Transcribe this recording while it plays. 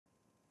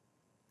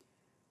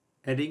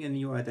Adding a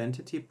new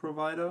identity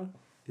provider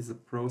is a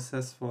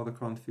process for the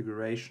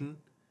configuration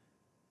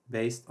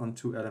based on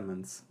two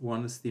elements.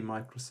 One is the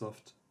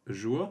Microsoft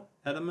Azure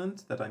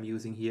element that I'm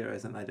using here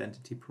as an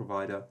identity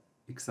provider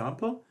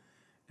example,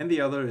 and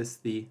the other is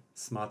the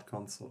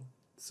SmartConsole.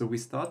 So we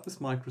start with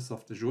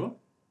Microsoft Azure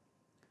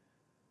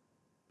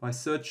by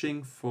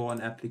searching for an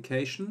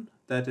application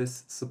that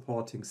is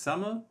supporting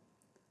SAML,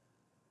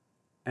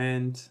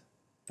 and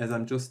as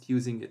I'm just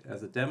using it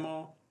as a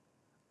demo,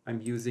 I'm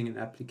using an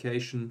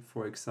application,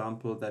 for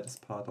example, that is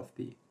part of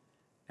the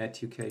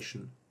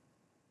education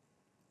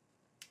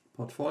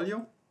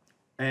portfolio,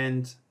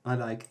 and I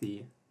like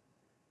the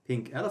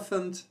pink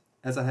elephant.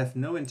 As I have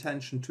no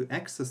intention to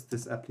access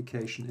this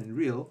application in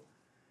real,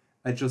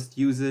 I just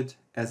use it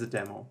as a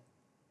demo.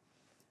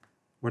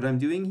 What I'm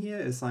doing here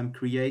is I'm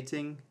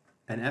creating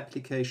an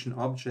application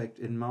object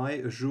in my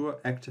Azure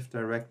Active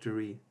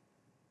Directory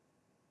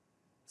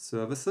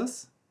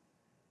services,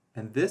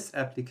 and this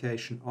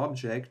application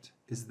object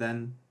is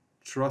then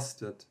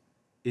trusted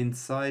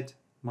inside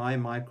my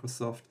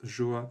Microsoft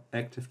Azure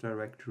Active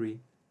Directory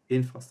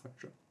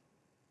infrastructure.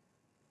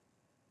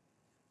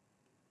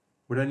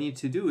 What I need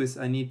to do is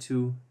I need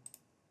to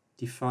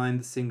define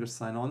the single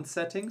sign-on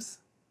settings,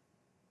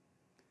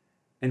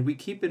 and we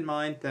keep in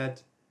mind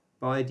that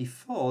by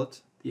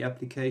default the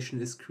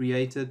application is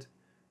created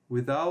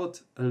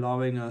without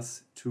allowing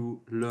us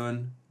to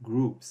learn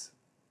groups.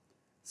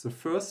 So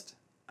first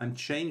I'm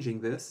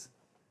changing this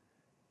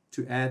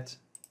to add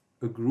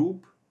a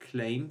group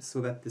claim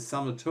so that the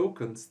SAML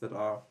tokens that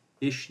are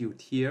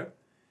issued here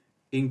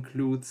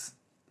includes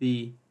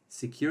the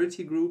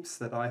security groups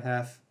that I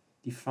have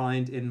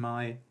defined in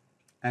my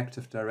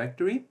Active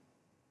Directory.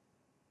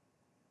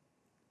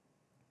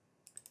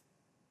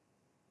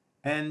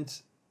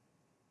 And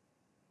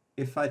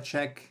if I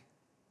check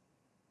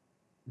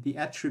the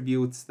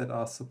attributes that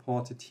are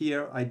supported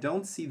here, I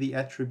don't see the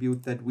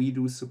attribute that we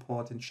do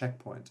support in Check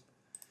Point.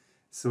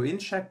 So in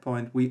Check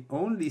Point, we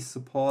only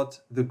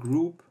support the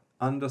group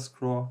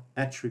underscore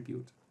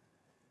attribute.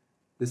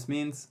 This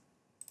means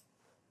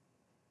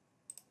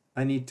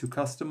I need to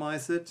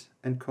customize it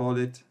and call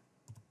it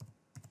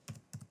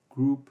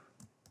group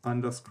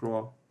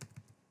underscore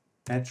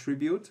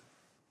attribute.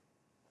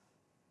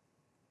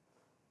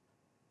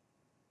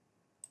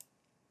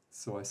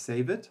 So I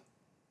save it.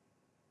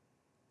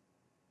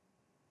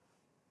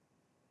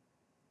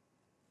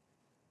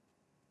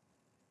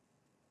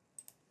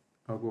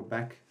 I'll go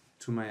back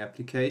to my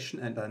application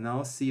and I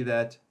now see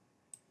that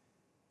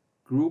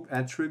group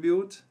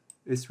attribute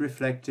is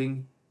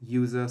reflecting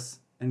users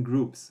and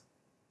groups.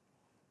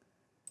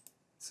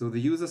 So the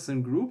users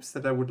and groups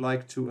that I would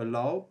like to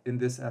allow in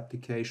this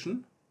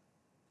application,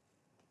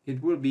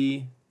 it will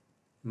be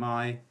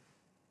my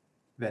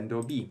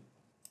vendor B.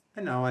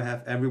 And now I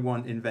have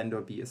everyone in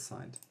vendor B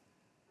assigned.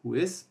 Who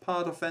is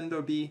part of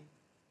vendor B?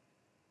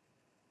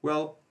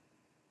 Well,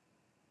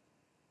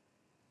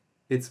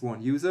 it's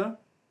one user,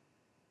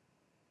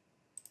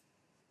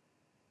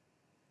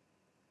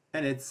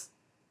 and it's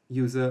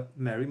user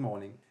Mary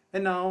Morning.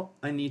 And now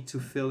I need to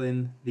fill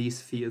in these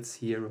fields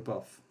here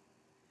above.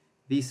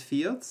 These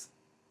fields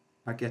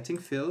are getting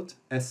filled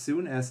as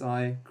soon as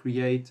I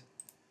create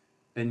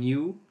a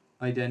new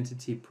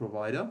identity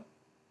provider.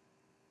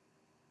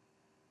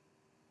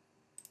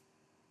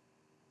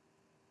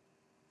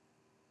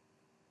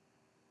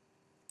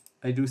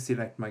 I do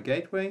select my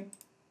gateway,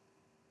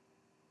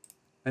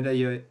 and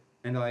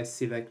I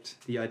select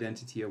the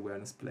identity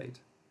awareness plate.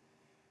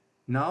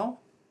 Now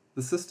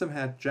the system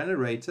had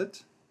generated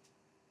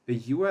a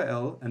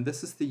URL, and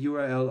this is the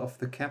URL of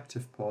the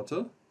captive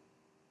portal.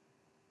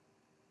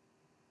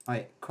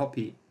 I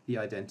copy the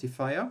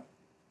identifier.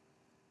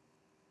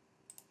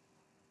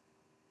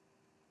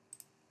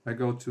 I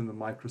go to the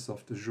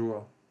Microsoft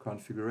Azure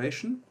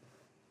configuration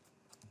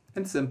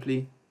and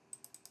simply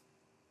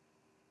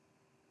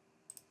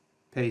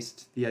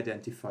paste the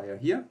identifier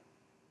here.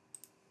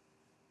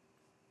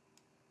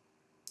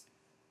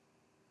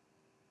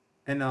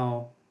 And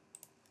now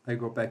I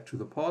go back to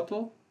the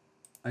portal.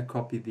 I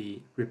copy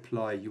the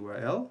reply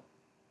URL.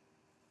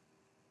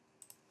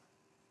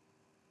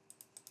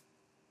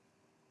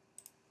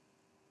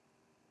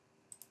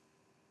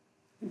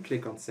 And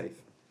click on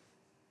Save.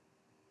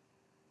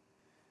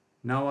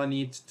 Now I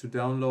need to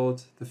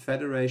download the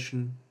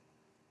Federation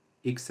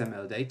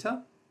XML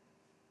data.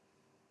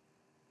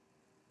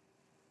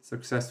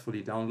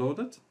 Successfully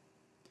downloaded,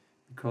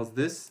 because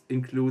this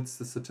includes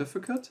the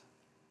certificate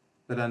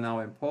that I now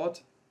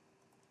import.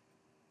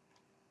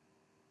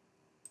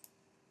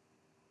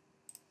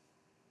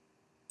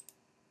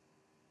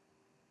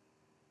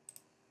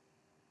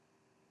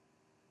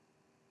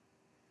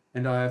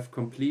 And I have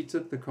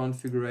completed the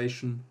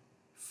configuration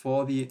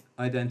for the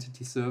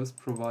identity service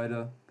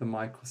provider, the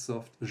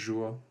Microsoft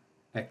Azure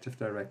Active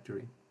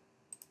Directory.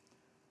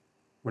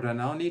 What I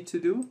now need to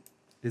do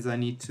is I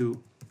need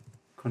to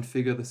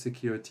configure the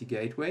security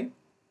gateway,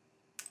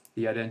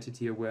 the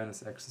Identity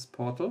Awareness Access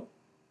Portal.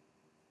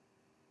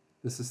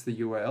 This is the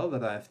URL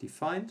that I have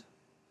defined.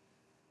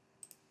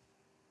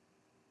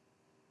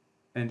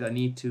 and I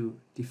need to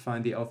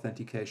define the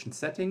authentication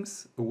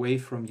settings away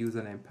from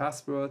username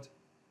password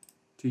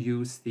to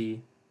use the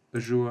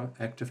Azure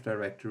Active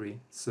Directory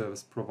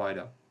service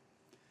provider.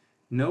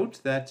 Note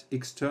that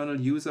external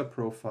user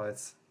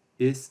profiles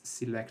is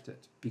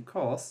selected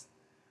because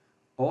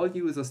all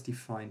users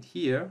defined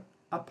here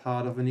are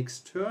part of an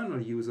external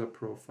user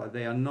profile.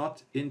 They are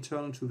not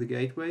internal to the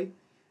gateway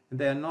and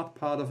they are not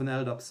part of an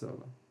LDAP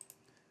server.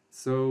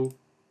 So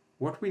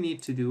what we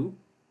need to do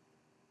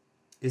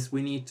is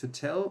we need to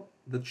tell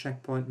the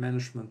checkpoint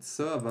management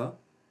server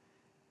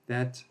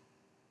that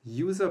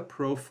user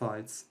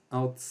profiles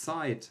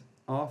outside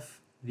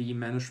of the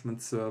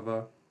management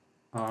server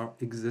are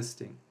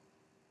existing.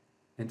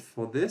 And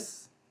for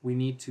this, we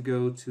need to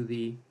go to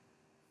the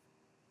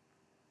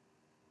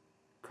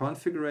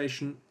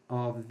configuration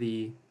of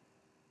the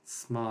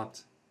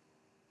smart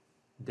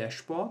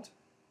dashboard,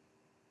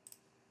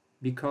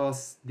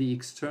 because the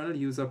external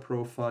user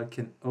profile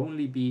can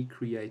only be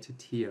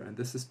created here. And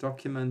this is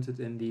documented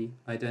in the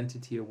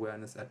Identity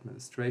Awareness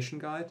Administration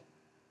Guide.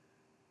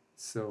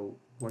 So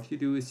what you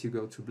do is you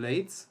go to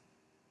Blades.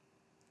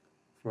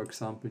 For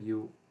example,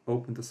 you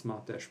open the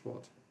smart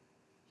dashboard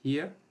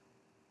here.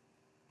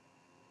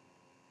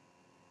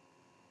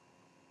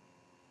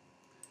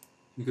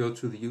 You go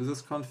to the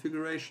users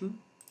configuration,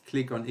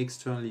 click on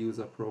external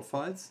user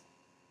profiles.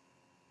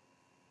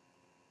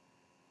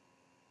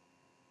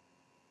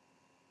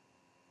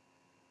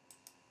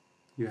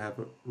 You have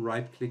a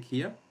right click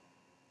here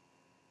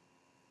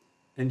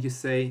and you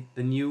say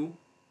a new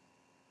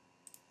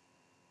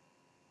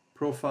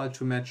profile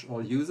to match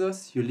all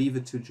users. You leave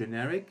it to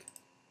generic.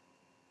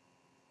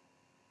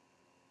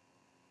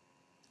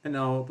 And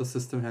now the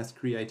system has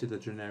created a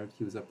generic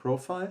user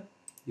profile.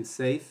 You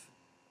save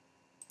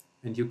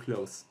and you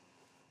close.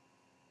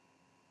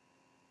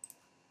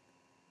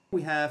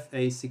 We have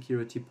a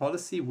security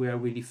policy where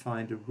we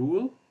defined a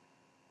rule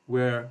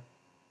where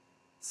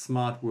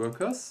smart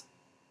workers,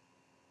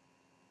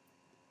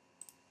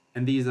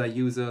 and these are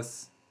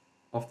users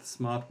of the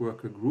smart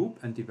worker group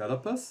and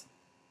developers,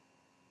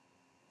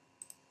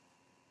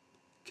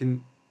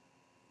 can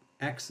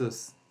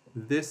access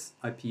this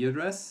IP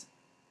address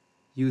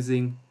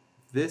using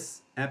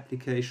this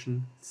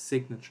application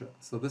signature.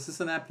 So this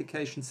is an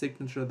application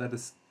signature that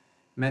is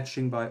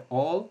matching by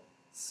all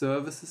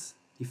services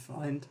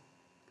defined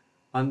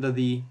under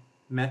the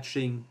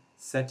matching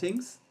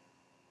settings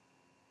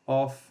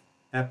of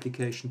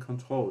application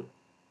control.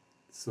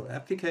 So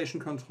application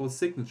control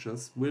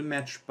signatures will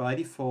match by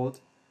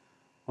default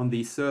on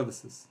these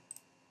services.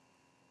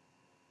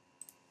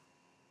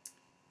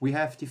 We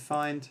have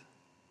defined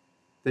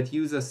that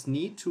users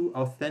need to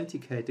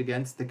authenticate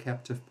against the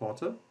captive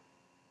portal.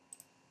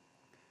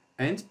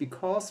 And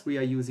because we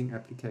are using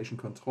application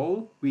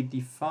control, we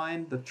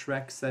define the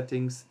track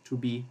settings to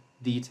be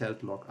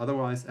detailed log.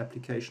 Otherwise,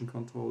 application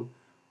control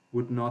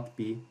would not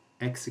be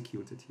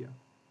executed here.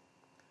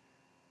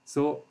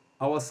 So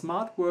our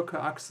smart worker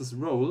access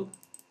role,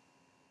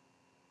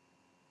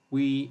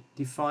 we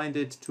defined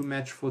it to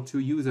match for two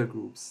user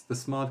groups, the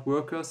smart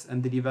workers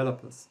and the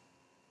developers.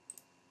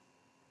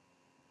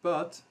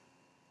 But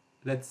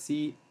let's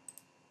see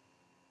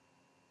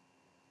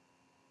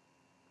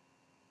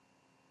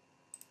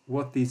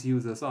what these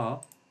users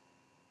are.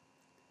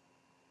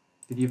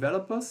 The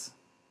developers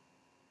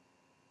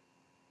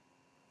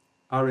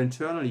are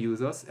internal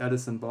users,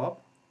 Alice and Bob,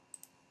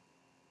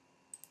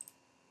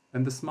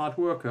 and the smart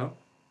worker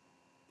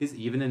is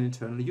even an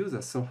internal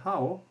user. So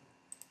how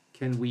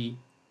can we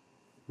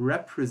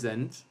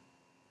represent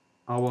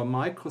our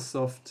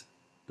Microsoft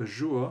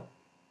Azure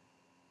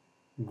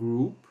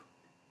group,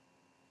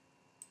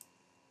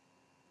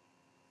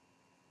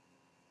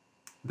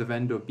 the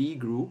vendor B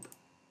group,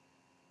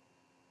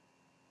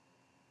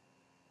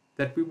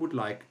 that we would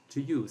like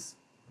to use?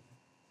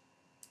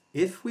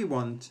 If we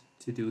want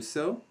to do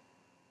so,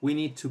 we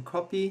need to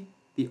copy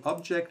the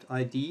object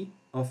ID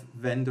of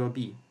vendor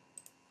B.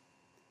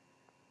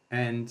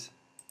 And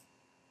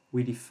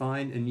we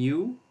define a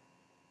new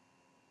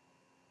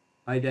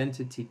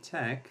identity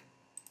tag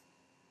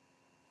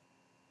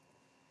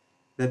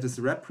that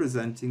is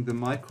representing the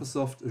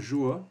Microsoft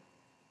Azure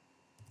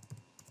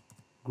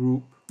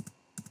group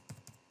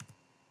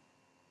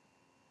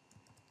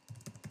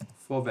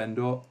for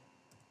vendor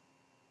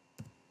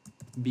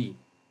B.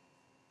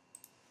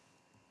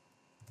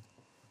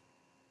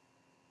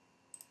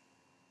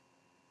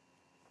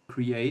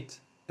 Create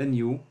a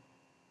new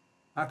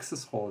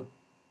access role.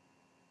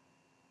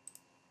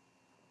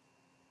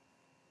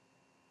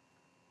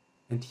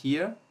 And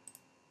here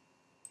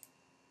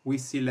we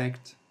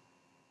select,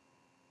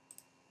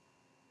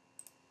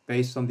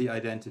 based on the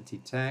identity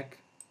tag,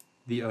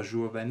 the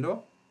Azure vendor.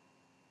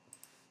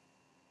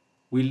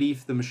 We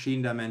leave the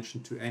machine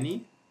dimension to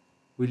any.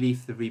 We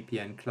leave the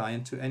VPN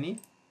client to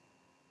any.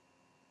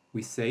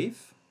 We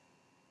save.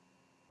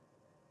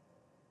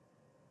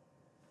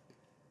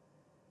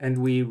 And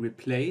we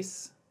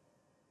replace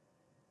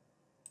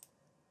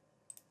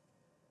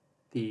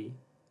the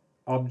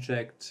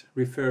object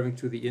referring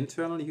to the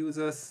internal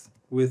users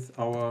with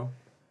our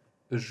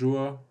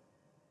Azure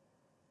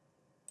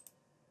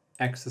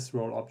access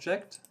role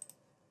object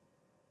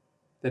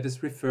that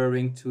is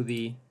referring to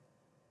the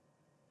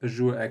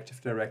Azure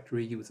Active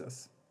Directory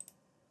users.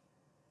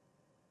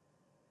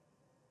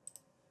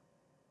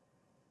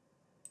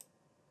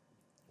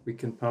 We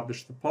can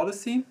publish the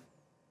policy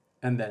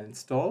and then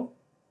install.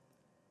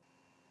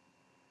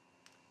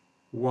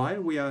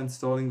 While we are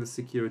installing the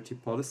security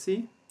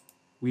policy,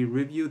 we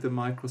review the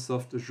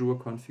Microsoft Azure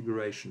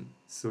configuration.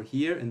 So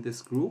here in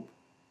this group,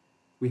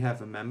 we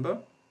have a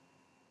member,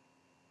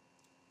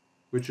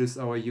 which is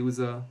our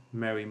user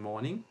Mary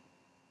Morning.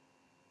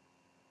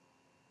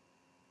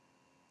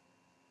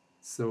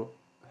 So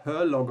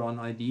her logon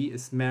ID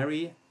is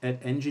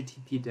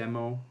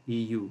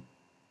mary@ngtpdemo.eu.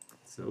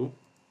 So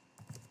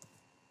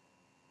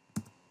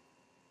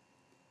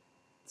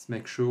let's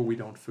make sure we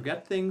don't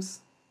forget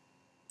things.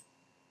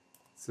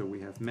 So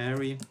we have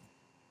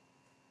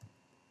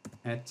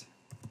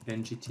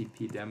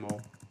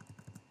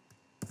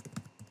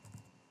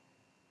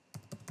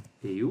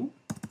mary@ngtpdemo.eu.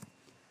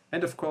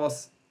 And of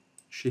course,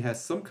 she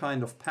has some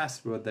kind of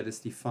password that is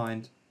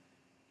defined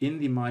in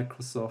the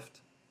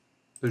Microsoft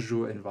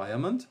Azure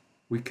environment.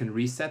 We can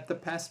reset the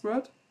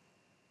password.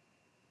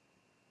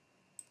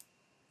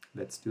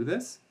 Let's do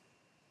this.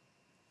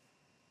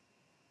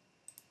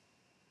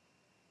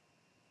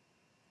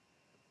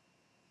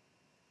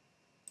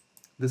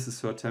 This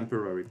is her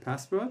temporary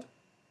password.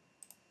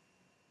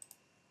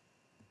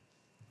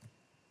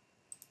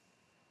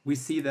 We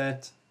see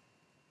that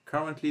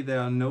currently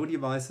there are no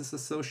devices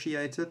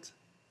associated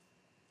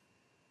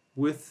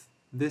with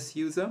this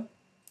user,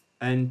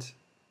 and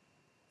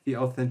the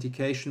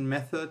authentication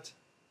method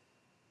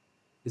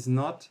is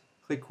not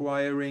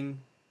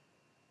requiring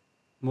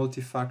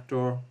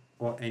multi-factor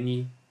or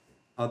any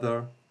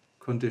other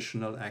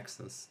conditional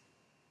access.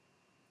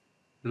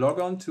 Log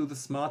on to the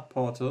Smart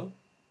Portal.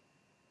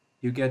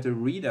 You get a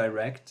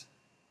redirect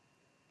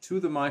to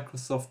the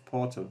Microsoft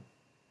portal.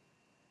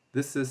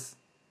 This is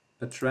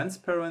a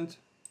transparent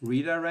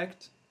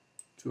redirect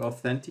to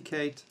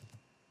authenticate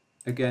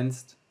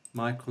against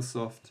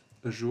Microsoft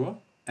Azure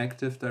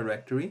Active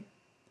Directory.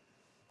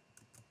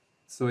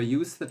 So I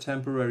use the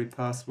temporary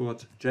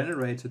password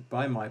generated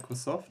by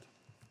Microsoft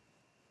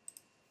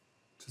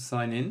to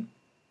sign in,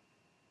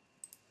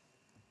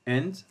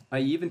 and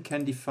I even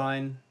can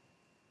define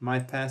my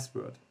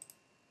password.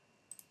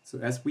 So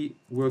as we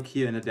work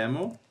here in a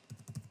demo,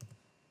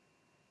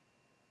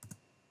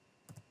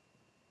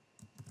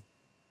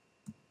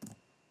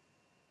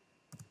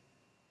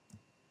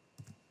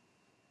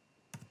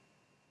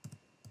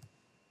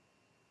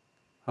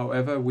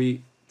 however,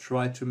 we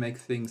try to make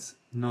things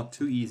not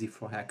too easy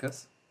for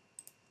hackers.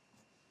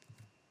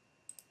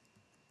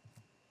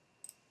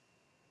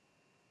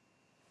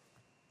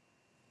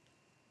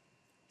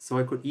 So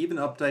I could even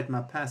update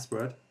my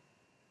password,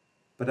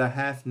 but I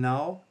have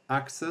now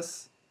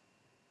access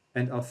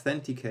and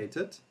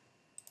authenticated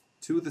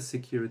to the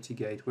security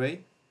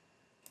gateway,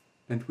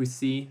 and we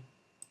see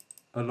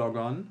a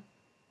logon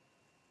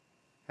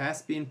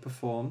has been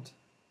performed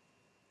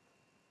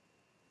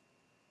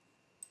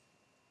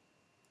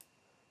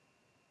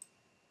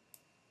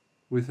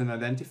with an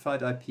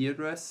identified IP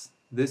address,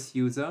 this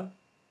user.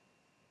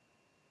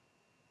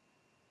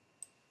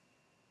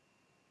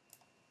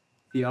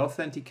 The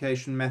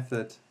authentication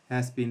method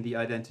has been the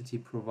identity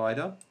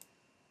provider.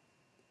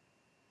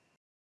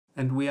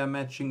 And we are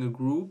matching a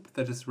group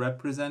that is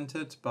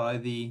represented by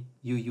the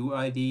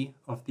UUID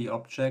of the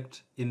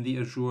object in the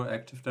Azure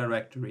Active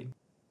Directory.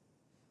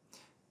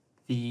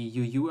 The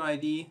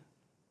UUID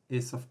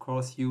is of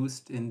course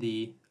used in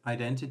the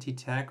identity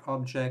tag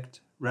object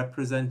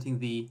representing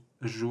the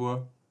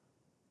Azure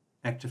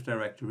Active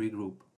Directory group.